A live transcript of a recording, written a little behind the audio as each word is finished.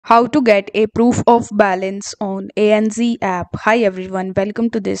How to get a proof of balance on ANZ app. Hi everyone, welcome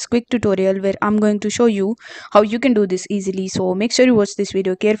to this quick tutorial where I'm going to show you how you can do this easily. So make sure you watch this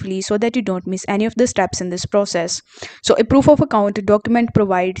video carefully so that you don't miss any of the steps in this process. So a proof of account document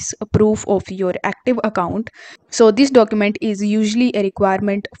provides a proof of your active account. So this document is usually a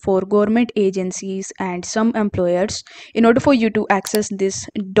requirement for government agencies and some employers. In order for you to access this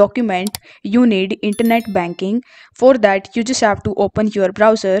document, you need internet banking. For that, you just have to open your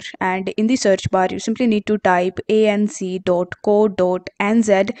browser, and in the search bar you simply need to type anc.co.nz,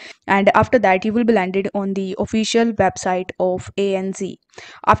 and after that you will be landed on the official website of ANZ.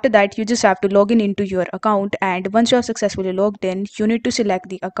 After that, you just have to log in into your account, and once you are successfully logged in, you need to select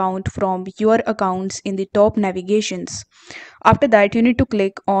the account from your accounts in the top navigations. After that, you need to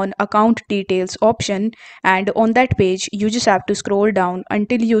click on account details option, and on that page you just have to scroll down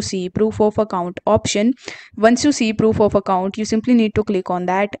until you see proof of account option. Once you see proof of account, you simply need to click on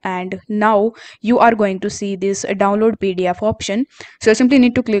that, and now you are going to see this download PDF option. So you simply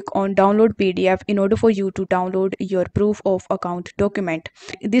need to click on download PDF in order for you to download your proof of account document.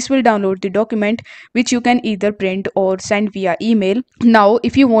 This will download the document, which you can either print or send via email. Now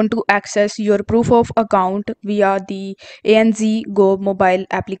if you want to access your proof of account via the ANZ Go mobile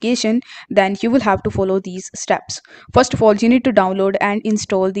application, then you will have to follow these steps. First of all, you need to download and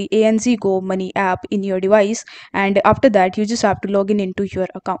install the ANZ Go Money app in your device, and after that you just have to log in into your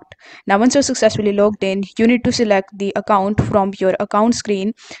account. Now once you're successfully logged in, you need to select the account from your account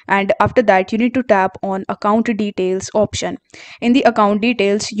screen, and after that you need to tap on account details option. In the account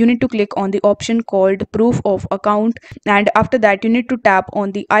details, you need to click on the option called proof of account, and after that you need to tap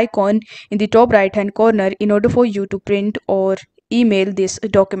on the icon in the top right hand corner in order for you to print or email this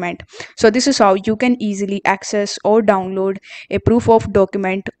document. So this is how you can easily access or download a proof of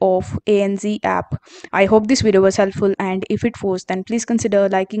document of ANZ app. I hope this video was helpful, and if it was, then please consider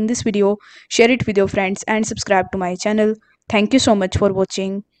liking this video, share it with your friends, and subscribe to my channel. Thank you so much for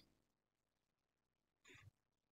watching.